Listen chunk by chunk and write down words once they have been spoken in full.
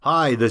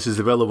Hi, this is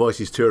the Velo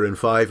Voices Tour in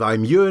 5.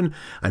 I'm Ewan,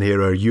 and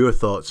here are your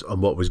thoughts on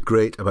what was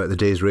great about the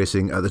day's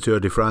racing at the Tour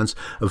de France.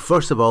 And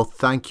first of all,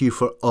 thank you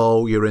for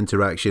all your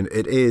interaction.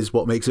 It is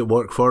what makes it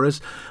work for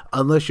us.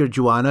 Unless you're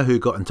Joanna, who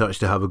got in touch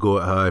to have a go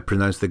at how I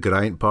pronounce the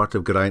Geraint part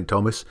of Geraint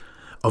Thomas.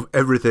 Of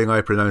everything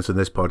I pronounce on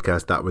this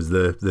podcast, that was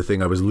the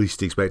thing I was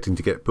least expecting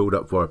to get pulled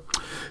up for.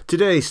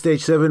 Today,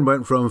 Stage 7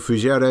 went from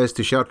Fugères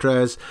to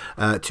Chartres,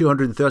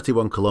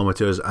 231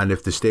 kilometres, and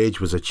if the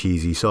stage was a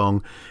cheesy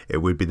song, it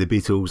would be the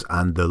Beatles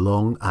and The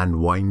Long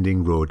and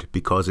Winding Road,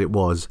 because it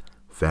was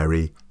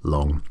very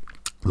long.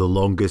 The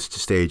longest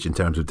stage in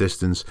terms of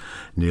distance,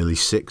 nearly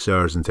 6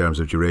 hours in terms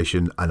of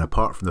duration, and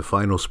apart from the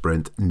final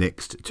sprint,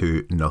 next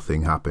to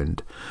nothing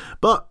happened.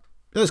 But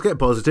let's get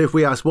positive.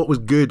 We asked what was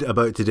good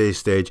about today's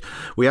stage.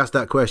 We asked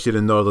that question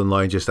and Northern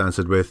Line just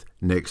answered with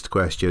next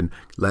question.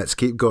 Let's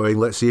keep going.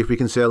 Let's see if we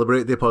can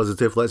celebrate the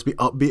positive. Let's be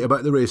upbeat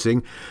about the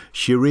racing.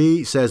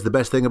 Cherie says the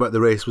best thing about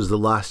the race was the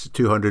last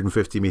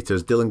 250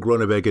 metres. Dylan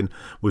Groenewegen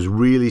was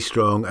really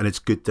strong and it's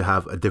good to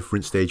have a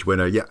different stage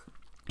winner. Yeah,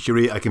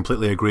 Cherie, I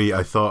completely agree.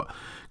 I thought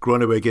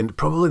Groenewegen,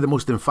 probably the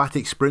most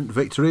emphatic sprint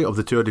victory of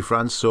the Tour de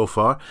France so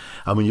far.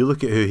 And when you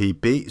look at who he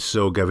beat,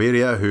 so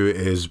Gaviria, who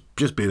is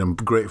just been in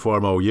great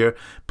form all year,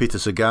 Peter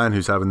Sagan,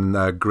 who's having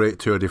a great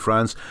Tour de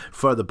France.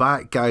 Further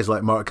back, guys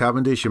like Mark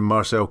Cavendish and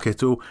Marcel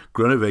Kittel,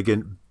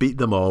 Groenewegen beat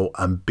them all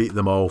and beat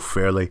them all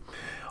fairly.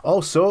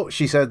 Also,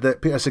 she said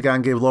that Peter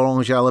Sagan gave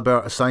Laurent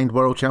Jalabert a signed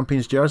World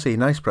Champions jersey.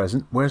 Nice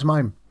present. Where's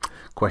mine?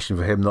 Question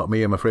for him, not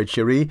me, I'm afraid,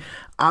 Cherie.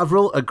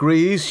 Avril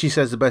agrees. She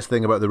says the best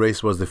thing about the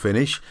race was the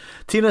finish.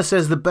 Tina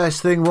says the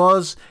best thing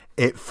was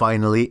it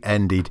finally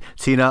ended.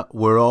 Tina,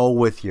 we're all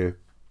with you.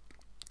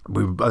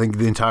 I think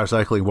the entire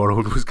cycling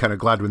world was kind of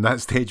glad when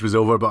that stage was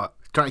over, but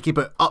trying to keep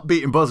it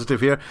upbeat and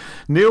positive here.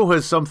 Neil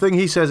has something.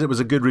 He says it was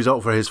a good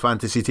result for his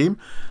fantasy team.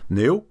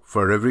 Neil,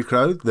 for every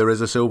crowd, there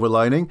is a silver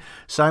lining.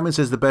 Simon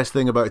says the best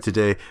thing about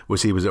today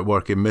was he was at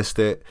work and missed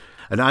it.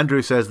 And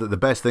Andrew says that the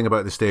best thing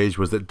about the stage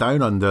was that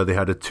down under they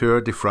had a Tour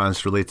de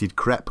France related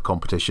crepe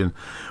competition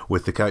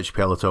with the couch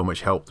peloton,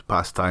 which helped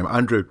pass time.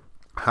 Andrew,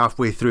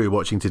 halfway through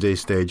watching today's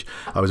stage,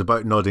 I was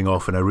about nodding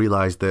off and I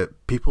realised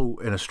that people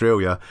in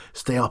Australia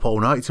stay up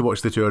all night to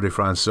watch the Tour de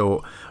France.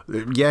 So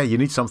yeah, you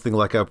need something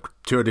like a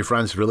Tour de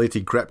France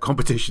related crepe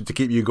competition to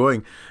keep you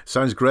going.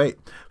 Sounds great.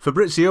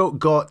 Fabrizio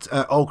got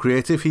all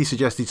creative. He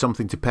suggested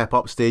something to pep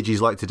up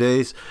stages like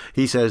today's.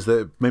 He says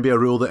that maybe a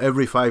rule that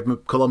every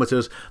 5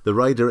 kilometres the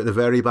rider at the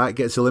very back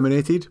gets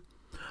eliminated.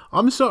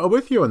 I'm sort of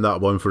with you on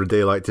that one for a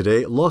day like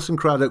today. Lawson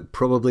Craddock,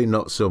 probably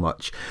not so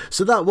much.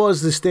 So that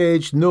was the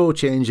stage. No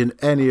change in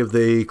any of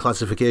the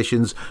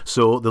classifications.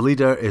 So the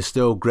leader is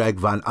still Greg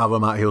Van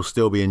Avermaet. He'll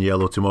still be in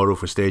yellow tomorrow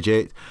for stage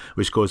 8,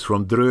 which goes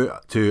from Dreux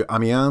to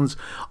Amiens.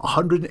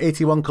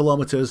 181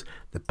 kilometres.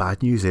 The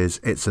bad news is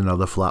it's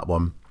another flat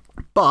one.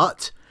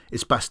 But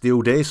it's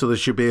Bastille Day, so there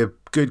should be a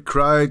good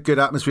crowd, good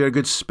atmosphere,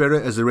 good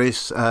spirit as the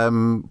race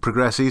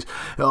progresses.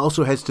 It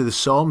also heads to the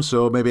Somme,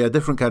 so maybe a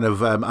different kind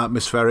of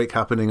atmospheric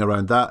happening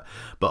around that,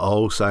 but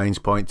all signs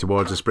point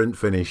towards a sprint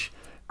finish.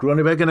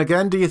 Groenewegen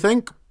again, do you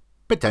think?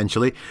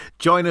 Potentially.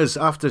 Join us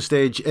after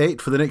stage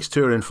 8 for the next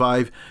Tour in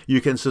 5.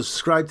 You can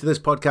subscribe to this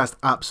podcast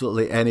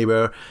absolutely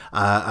anywhere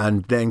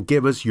and then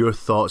give us your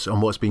thoughts on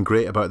what's been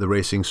great about the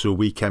racing so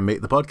we can make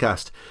the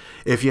podcast.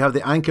 If you have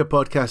the Anchor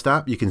podcast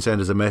app, you can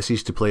send us a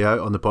message to play out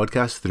on the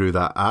podcast through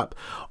that app,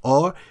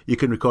 or you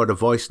can record a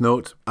voice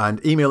note and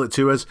email it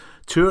to us,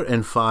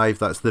 tourin5,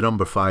 that's the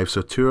number 5,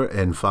 so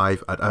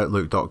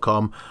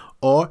tourin5@outlook.com,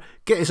 or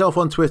get yourself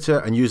on Twitter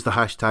and use the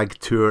hashtag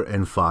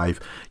tourin5.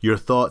 Your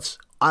thoughts,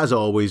 as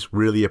always,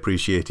 really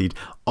appreciated.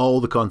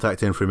 All the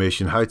contact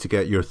information, how to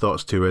get your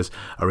thoughts to us,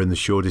 are in the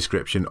show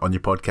description on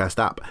your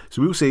podcast app.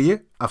 So we'll see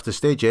you after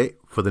stage 8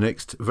 for the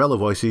next Velo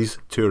Voices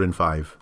Tour in 5.